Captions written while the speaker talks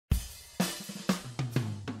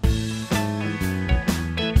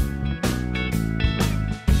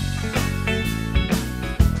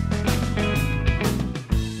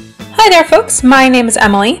Hi there, folks. My name is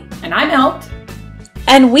Emily. And I'm Elt.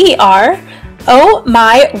 And we are Oh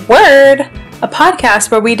My Word, a podcast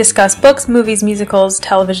where we discuss books, movies, musicals,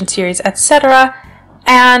 television series, etc.,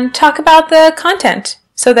 and talk about the content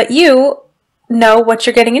so that you know what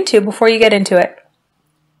you're getting into before you get into it.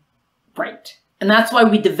 Right. And that's why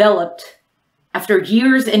we developed, after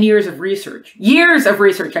years and years of research, we have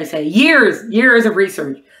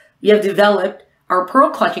developed our pearl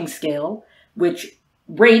clutching scale, which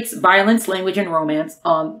rates violence, language, and romance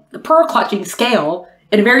on the pearl clutching scale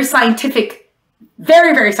in a very scientific,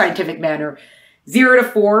 very, very scientific manner. 0 to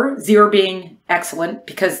 4, 0 being excellent,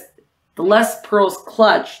 because the less pearls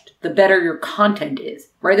clutched, the better your content is,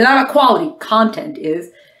 right? They're not about quality, content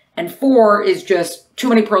is. And 4 is just too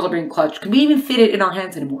many pearls are being clutched. Can we even fit it in our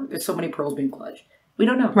hands anymore? There's so many pearls being clutched. We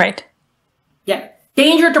don't know. Right. Yeah.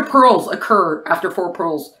 Danger to pearls occur after 4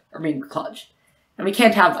 pearls are being clutched. And we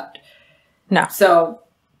can't have that. No. So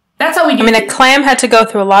that's how we do it. A clam had to go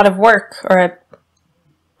through a lot of work, or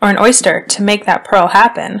an oyster, to make that pearl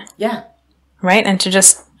happen. Yeah. Right? And to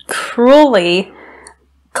just cruelly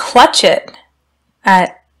clutch it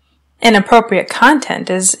at inappropriate content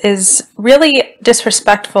is really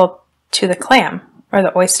disrespectful to the clam or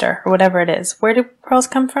the oyster or whatever it is. Where do pearls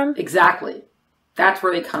come from? Exactly. That's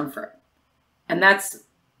where they come from. And that's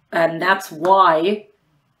why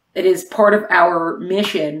it is part of our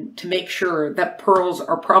mission to make sure that pearls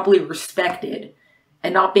are properly respected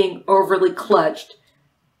and not being overly clutched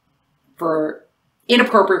for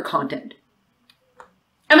inappropriate content.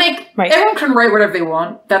 I mean, right. Everyone can write whatever they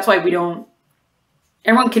want. That's why we don't.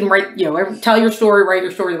 Everyone can write, tell your story, write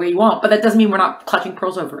your story the way you want, but that doesn't mean we're not clutching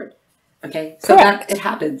pearls over it. Okay? So Correct. that it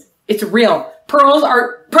happens. It's real. Pearls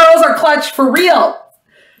are clutched for real.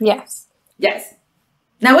 Yes. Yes.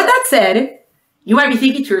 Now, with that said, you might be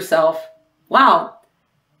thinking to yourself, wow,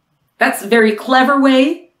 that's a very clever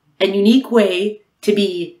way and unique way to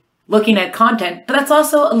be looking at content, but that's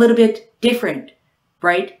also a little bit different,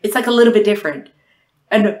 right? It's like a little bit different.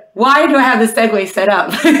 And why do I have this segue set up?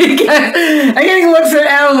 Because I'm getting looks at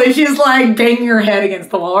Emily. She's like banging her head against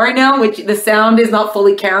the wall right now, which the sound is not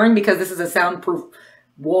fully carrying because this is a soundproof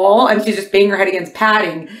wall, and she's just banging her head against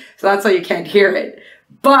padding, so that's why you can't hear it.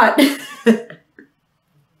 But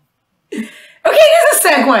okay, here's a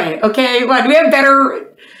segue. Okay, what we have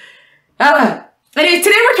better. Anyways,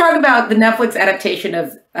 today we're talking about the Netflix adaptation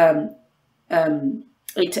of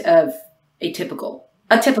Atypical.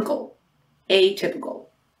 I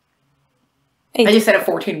just said it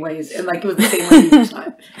 14 ways, and it was the same way each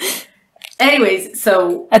time. Anyways,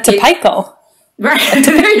 so Atypical. Right,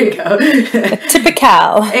 there you go.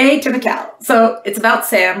 Atypical. So it's about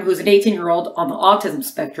Sam, who's an 18-year-old on the autism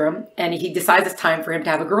spectrum, and he decides it's time for him to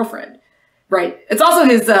have a girlfriend. Right. It's also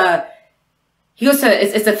his, he goes to,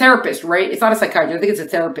 it's a therapist, right? It's not a psychiatrist. I think it's a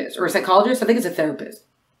therapist. Or a psychologist. I think it's a therapist.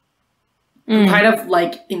 Who kind of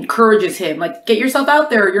encourages him, get yourself out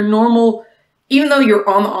there. You're normal. Even though you're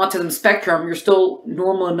on the autism spectrum, you're still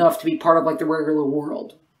normal enough to be part of the regular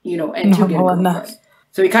world, and to get a girlfriend.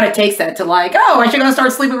 So he kind of takes that to I should go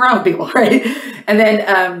start sleeping around with people, right? And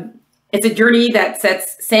then it's a journey that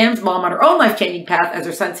sets Sam's mom on her own life-changing path as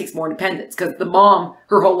her son seeks more independence. Because the mom,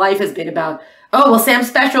 her whole life has been about, oh, well, Sam's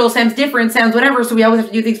special, Sam's different, Sam's whatever, so we always have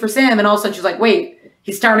to do things for Sam. And all of a sudden she's like, wait,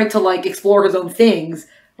 he's starting to explore his own things.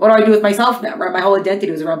 What do I do with myself now, right? My whole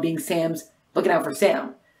identity was around being looking out for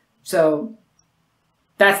Sam. So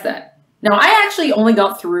that's that. Now, I actually only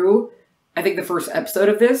got through, I think, the first episode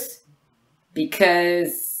of this,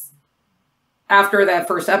 because after that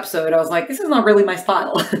first episode, I was like, this is not really my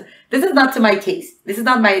style. This is not to my taste. This is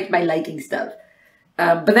not my liking stuff.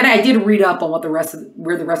 But then I did read up on where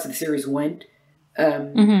the rest of the series went.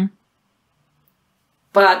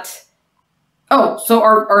 But, so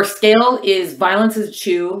our scale is violence is a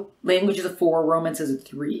 2, language is a 4, romance is a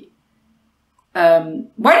 3.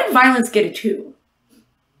 Why did violence get a 2?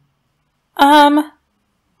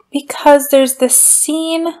 Because there's this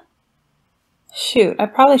scene. Shoot, I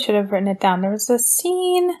probably should have written it down. There was this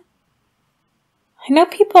scene. I know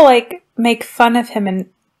people make fun of him and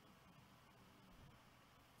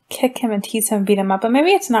kick him and tease him and beat him up, but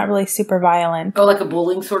maybe it's not really super violent. Oh, like a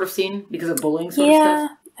bullying sort of scene? Because of bullying sort of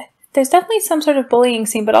stuff? Yeah, there's definitely some sort of bullying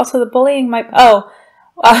scene, but also the bullying might...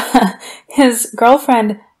 his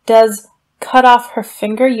girlfriend does cut off her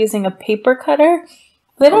finger using a paper cutter.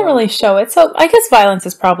 They don't really show it, so I guess violence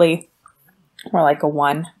is probably more like a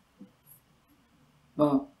 1.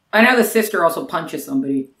 Well, I know the sister also punches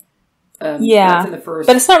somebody. Yeah, that's in the first...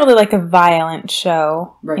 but it's not really a violent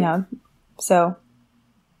show, right. So...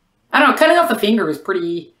 I don't know, cutting off the finger is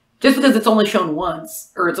pretty... Just because it's only shown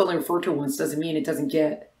once, or it's only referred to once, doesn't mean it doesn't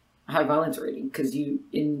get a high violence rating. Because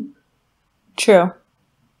in True.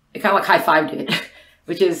 It kind of like high-fived it,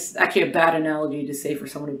 which is actually a bad analogy to say for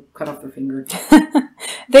someone who cut off their finger.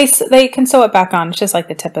 They can sew it back on. It's just like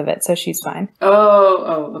the tip of it, so she's fine.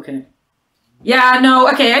 Oh, okay. Yeah,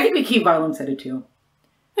 no, okay, I think we keep violence at a 2.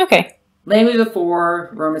 Okay. Language is a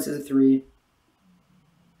 4, romance is a 3.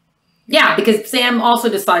 Yeah, because Sam also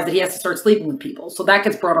decides that he has to start sleeping with people, so that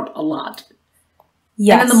gets brought up a lot.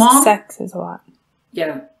 Yes, and then the mom, sex is a lot.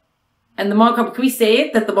 Yeah. And the mom, can we say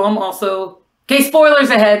it? That the mom also... Okay, spoilers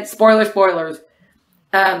ahead. Spoilers.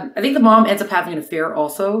 I think the mom ends up having an affair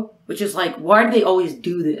also, which is like, why do they always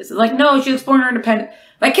do this? It's like, no, she's exploring her independence.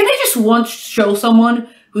 Like, can they just once show someone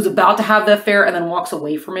who's about to have the affair and then walks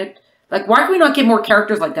away from it? Like, why can we not get more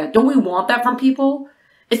characters like that? Don't we want that from people?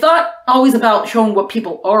 It's not always about showing what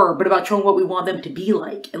people are, but about showing what we want them to be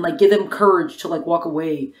like. And, like, give them courage to, like, walk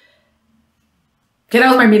away. Okay, that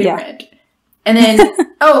was my mini rant. And then,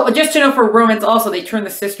 just to know for romance also, the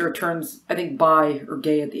sister turns, I think, bi or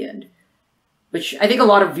gay at the end. Which I think a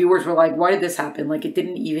lot of viewers were like, why did this happen? Like, it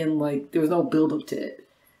didn't even, like, there was no build-up to it.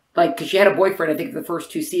 Like, because she had a boyfriend, I think, the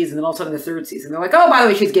first 2 seasons, and then all of a sudden the 3rd season, they're like, oh, by the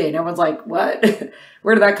way, she's gay. And everyone's like, what?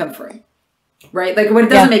 Where did that come from? Right? Like, when it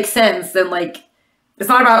doesn't make sense, then, like, it's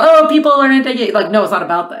not about, oh, people are anti-gay. Like, no, it's not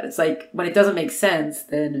about that. It's like, when it doesn't make sense,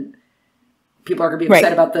 then people are going to be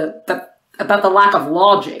upset about the lack of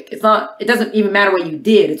logic. It doesn't even matter what you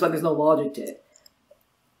did. It's when there's no logic to it.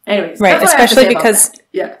 Anyways. Right, especially because...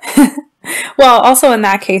 Yeah. Well, also in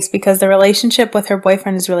that case, because the relationship with her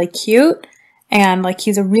boyfriend is really cute, and, like,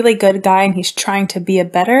 he's a really good guy, and he's trying to be a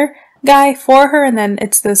better guy for her, and then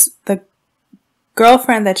it's the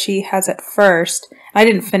girlfriend that she has at first. I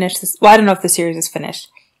didn't finish this. Well, I don't know if the series is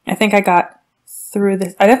finished. I think I got through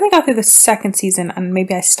this. I definitely got through the 2nd season, and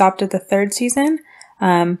maybe I stopped at the 3rd season.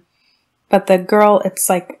 But the girl, it's,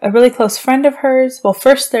 like, a really close friend of hers. Well,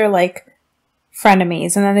 first they're, like,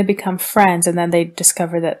 frenemies, and then they become friends, and then they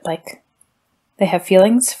discover that, like, they have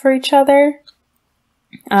feelings for each other.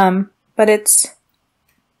 But it sort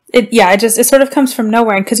of comes from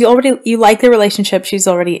nowhere. And because you like the relationship she's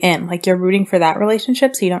already in. Like, you're rooting for that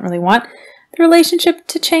relationship, so you don't really want the relationship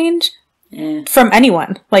to change from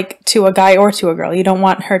anyone, like, to a guy or to a girl. You don't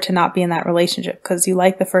want her to not be in that relationship because you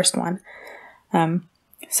like the first one.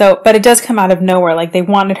 But it does come out of nowhere. Like, they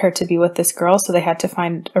wanted her to be with this girl, so they had to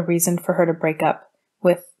find a reason for her to break up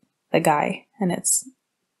with the guy. And it's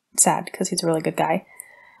sad because he's a really good guy.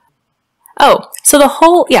 Oh, so the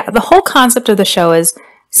whole concept of the show is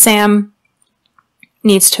Sam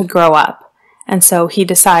needs to grow up. And so he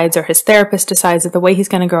decides, or his therapist decides, that the way he's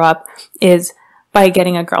going to grow up is by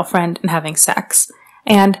getting a girlfriend and having sex.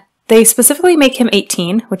 And they specifically make him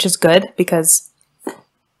 18, which is good because,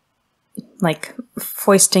 like,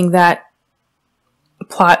 foisting that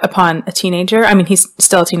plot upon a teenager. I mean, he's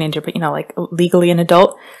still a teenager, but, you know, like, legally an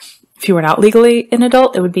adult. If you were not legally an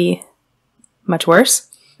adult, it would be much worse.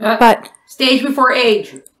 But stage before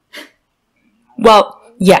age. Well,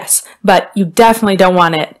 yes, but you definitely don't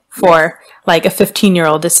want it for, like, a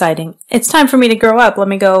 15-year-old deciding, it's time for me to grow up. Let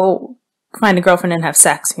me go find a girlfriend and have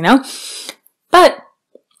sex, you know? But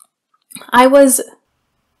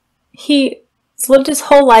he's lived his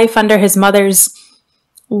whole life under his mother's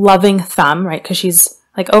loving thumb, right? Because she's,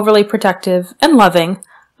 like, overly protective and loving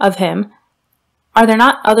of him. Are there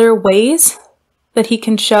not other ways that he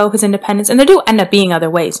can show his independence? And there do end up being other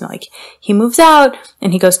ways. You know, like, he moves out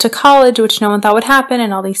and he goes to college, which no one thought would happen,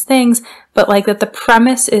 and all these things. But, like, that the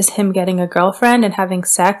premise is him getting a girlfriend and having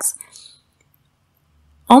sex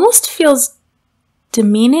almost feels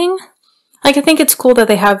demeaning. Like, I think it's cool that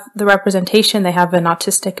they have the representation. They have an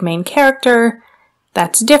autistic main character.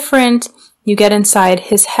 That's different. You get inside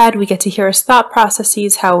his head. We get to hear his thought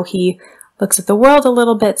processes, how he looks at the world a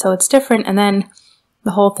little bit, so it's different. And then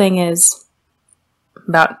the whole thing is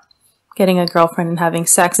about getting a girlfriend and having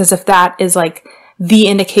sex, as if that is, like, the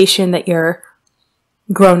indication that you're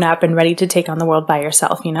grown up and ready to take on the world by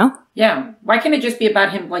yourself, you know? Yeah. Why can't it just be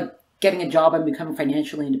about him, like, getting a job and becoming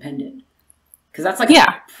financially independent? Because that's, like,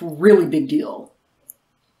 a really big deal.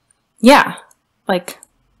 Yeah. Like,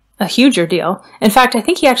 a huger deal. In fact, I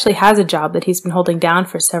think he actually has a job that he's been holding down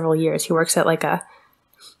for several years. He works at, like,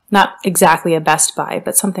 not exactly a Best Buy,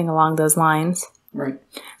 but something along those lines. Right.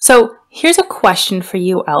 So here's a question for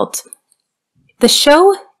you, Elt. The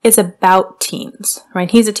show is about teens,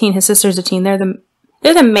 right? He's a teen, his sister's a teen. They're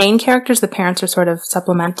the main characters. The parents are sort of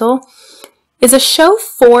supplemental. Is a show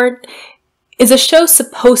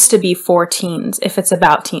supposed to be for teens if it's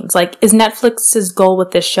about teens? Like, is Netflix's goal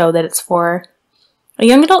with this show that it's for a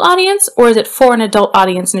young adult audience, or is it for an adult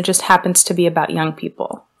audience and it just happens to be about young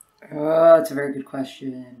people? Oh, that's a very good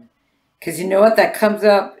question. Because you know what? That comes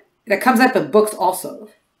up in books also.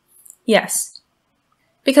 Yes.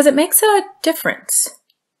 Because it makes a difference,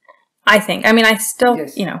 I think. I mean, I still,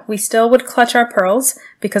 Yes. we still would clutch our pearls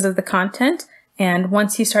because of the content. And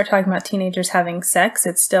once you start talking about teenagers having sex,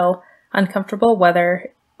 it's still uncomfortable,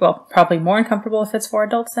 probably more uncomfortable if it's for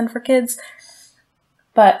adults than for kids.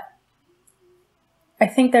 But I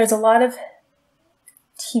think there's a lot of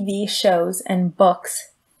TV shows and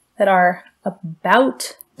books that are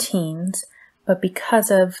about teens, but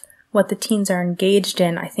because of what the teens are engaged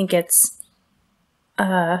in, I think it's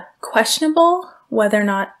questionable whether or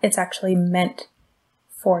not it's actually meant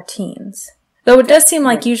for teens. Though it does seem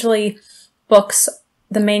like usually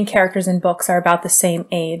the main characters in books are about the same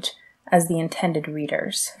age as the intended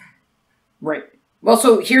readers. Right. Well,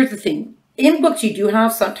 so here's the thing. In books, you do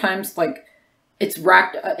have sometimes, like, it's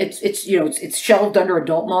shelved under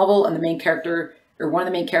adult novel, and the main character, or one of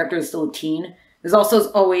the main characters, is still a teen. There's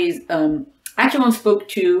also always, I actually once spoke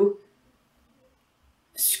to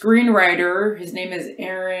screenwriter. His name is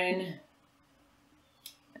Aaron.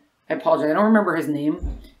 I apologize. I don't remember his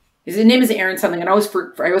name. His name is Aaron something, and I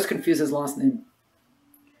always confuse his last name.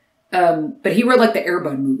 But he wrote, like, the Air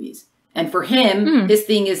Bud movies. And for him, his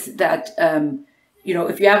thing is that,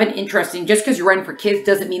 if you have an interesting, just because you're writing for kids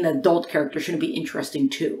doesn't mean the adult character shouldn't be interesting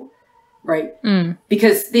too, right?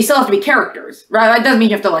 Because they still have to be characters, right? That doesn't mean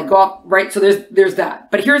you have to, like, go off, right? So there's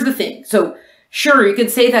that. But here's the thing. So sure, you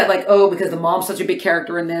could say that, like, oh, because the mom's such a big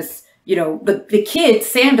character in this, the kid,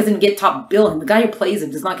 Sam, doesn't get top billing. The guy who plays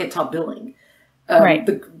him does not get top billing. Right.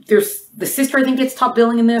 There's the sister, I think, gets top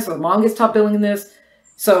billing in this, or the mom gets top billing in this.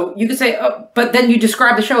 So you could say, oh, but then you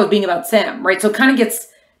describe the show as being about Sam, right? So it kind of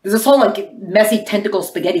there's this whole, like, messy tentacle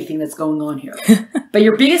spaghetti thing that's going on here. But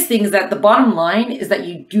your biggest thing is that the bottom line is that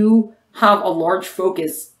you do have a large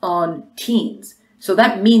focus on teens. So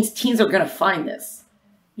that means teens are going to find this,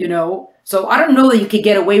 So I don't know that you could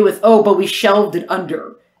get away with, oh, but we shelved it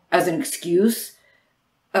under as an excuse.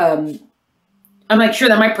 I'm, like, sure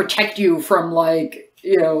that might protect you from, like,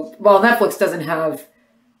 Netflix doesn't have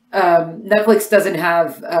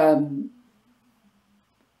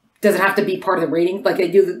doesn't have to be part of the rating. Like, they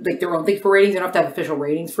do, like, their own thing for ratings. They don't have to have official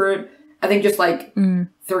ratings for it. I think just, like,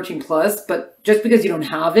 13 plus. But just because you don't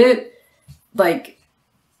have it, like,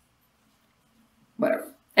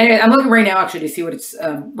 whatever. Anyway, I'm looking right now, actually, to see what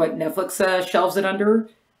Netflix shelves it under.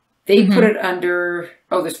 They put it under,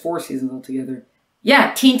 there's 4 seasons altogether.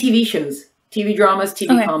 Yeah, teen TV shows. TV dramas,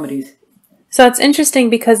 TV comedies. So it's interesting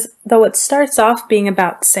because though it starts off being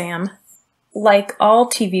about Sam, like all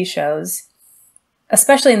TV shows,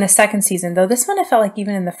 especially in the second season, though this one I felt like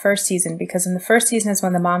even in the first season, because in the first season is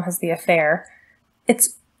when the mom has the affair,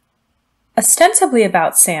 it's ostensibly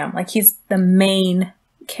about Sam. Like, he's the main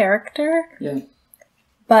character. Yeah.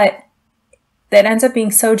 But that ends up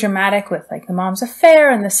being so dramatic with, like, the mom's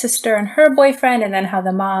affair and the sister and her boyfriend, and then how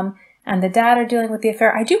the mom and the dad are dealing with the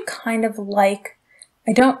affair. I do kind of like,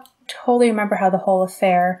 I don't totally remember how the whole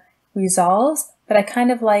affair resolves, but I kind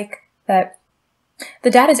of like that the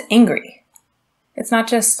dad is angry. It's not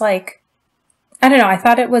just like, I don't know, I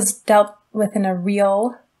thought it was dealt with in a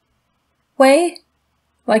real way,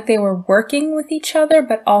 like they were working with each other,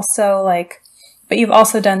 but also like, but you've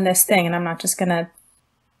also done this thing and I'm not just gonna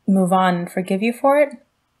move on and forgive you for it.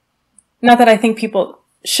 Not that I think people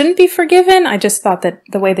shouldn't be forgiven, I just thought that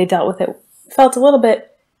the way they dealt with it felt a little bit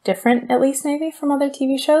different, at least maybe, from other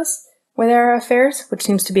TV shows where there are affairs, which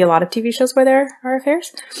seems to be a lot of TV shows where there are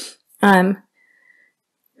affairs.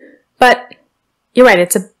 But you're right,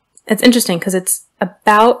 it's interesting because it's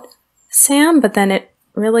about Sam, but then it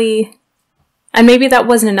really, and maybe that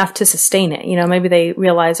wasn't enough to sustain it. Maybe they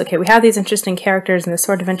realized, okay, we have these interesting characters and this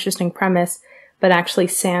sort of interesting premise, but actually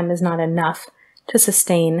Sam is not enough to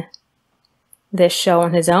sustain this show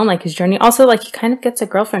on his own, like his journey. Also, like, he kind of gets a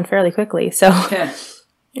girlfriend fairly quickly, so yeah.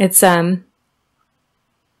 It's yeah.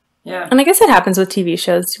 And I guess it happens with TV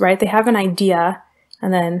shows, right? They have an idea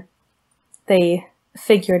and then they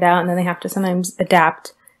figure it out, and then they have to sometimes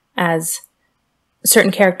adapt as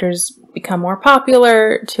certain characters become more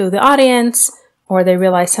popular to the audience, or they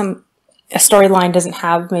realize a storyline doesn't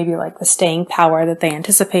have maybe like the staying power that they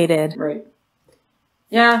anticipated. Right.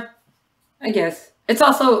 Yeah, I guess. It's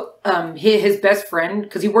also his best friend,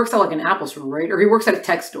 because he works at like an Apple store, right? Or he works at a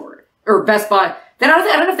tech store. Or Best Buy. I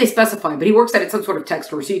don't know if they specify, but he works at some sort of tech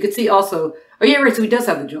store. So you could see also, oh yeah, right, so he does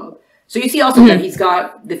have the job. So you see also that he's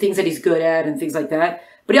got the things that he's good at and things like that.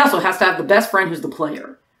 But he also has to have the best friend who's the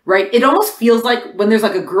player, right? It almost feels like when there's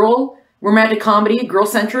like a girl romantic comedy,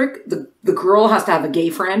 girl-centric, the girl has to have a gay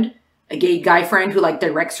friend, a gay guy friend who like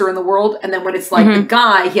directs her in the world. And then when it's like the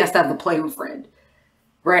guy, he has to have the player friend,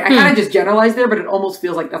 right? I kind of just generalized there, but it almost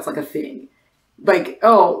feels like that's like a thing. Like,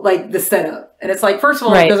 oh, like the setup. And it's like, first of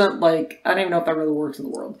all, Right. it doesn't like, I don't even know if that really works in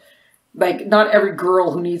the world. Like, not every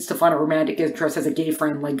girl who needs to find a romantic interest has a gay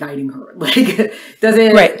friend, like, guiding her. Like,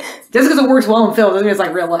 doesn't, Right. just because it works well in film doesn't mean it's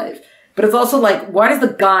like real life. But it's also like, why does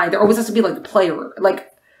the guy, there always has to be like the player.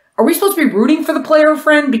 Like, are we supposed to be rooting for the player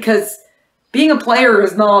friend? Because being a player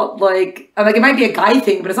is not like it might be a guy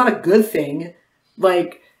thing, but it's not a good thing.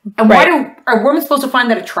 Like, and why are women supposed to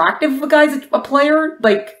find that attractive if a guy's a player?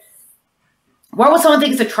 Like, why would someone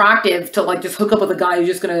think it's attractive to like just hook up with a guy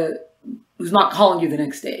who's not calling you the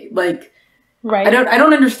next day? Like, Right. I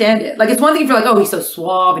don't understand it. Like, it's one thing if you're like, oh, he's so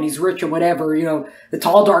suave and he's rich or whatever, you know, the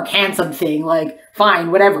tall, dark, handsome thing, like,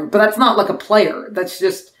 fine, whatever. But that's not like a player. That's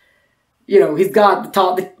just, you know, he's got the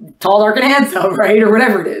tall, dark, and handsome, right? Or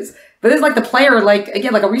whatever it is. But it's like the player, like,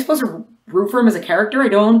 again, like, are we supposed to root for him as a character?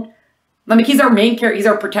 I mean, he's our main character, he's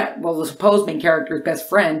our the supposed main character's best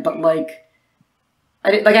friend, but like,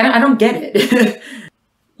 I don't get it.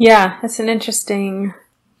 Yeah, that's an interesting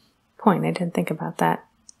point. I didn't think about that.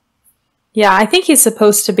 Yeah, I think he's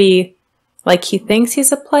supposed to be, like, he thinks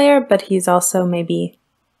he's a player, but he's also maybe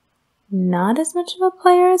not as much of a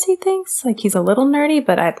player as he thinks. Like, he's a little nerdy,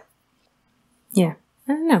 but I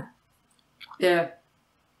don't know. Yeah.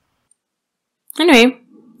 Anyway,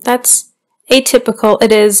 that's Atypical.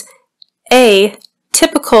 It is a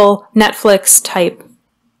typical Netflix type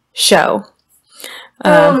show.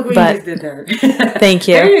 Look what you just did there. Thank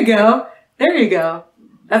you. There you go.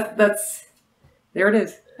 That's there it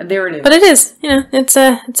is. And there it is. But it is, you know, it's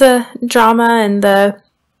a drama, and the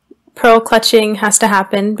pearl clutching has to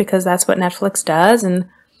happen because that's what Netflix does, and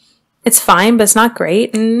it's fine, but it's not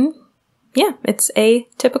great, and yeah, it's a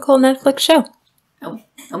typical Netflix show. Oh,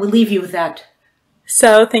 and we'll leave you with that.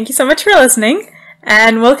 So thank you so much for listening,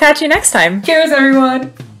 and we'll catch you next time. Cheers,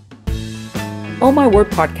 everyone! Oh My Word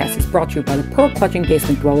podcast is brought to you by the pearl clutching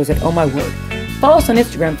basement dwellers at Oh My Word. Follow us on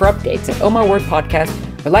Instagram for updates at Oh My Word Podcast,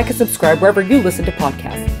 or like and subscribe wherever you listen to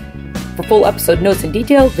podcasts. For full episode notes and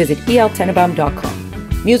detail, visit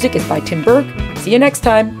eltenenbaum.com. Music is by Tim Berg. See you next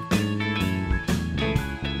time!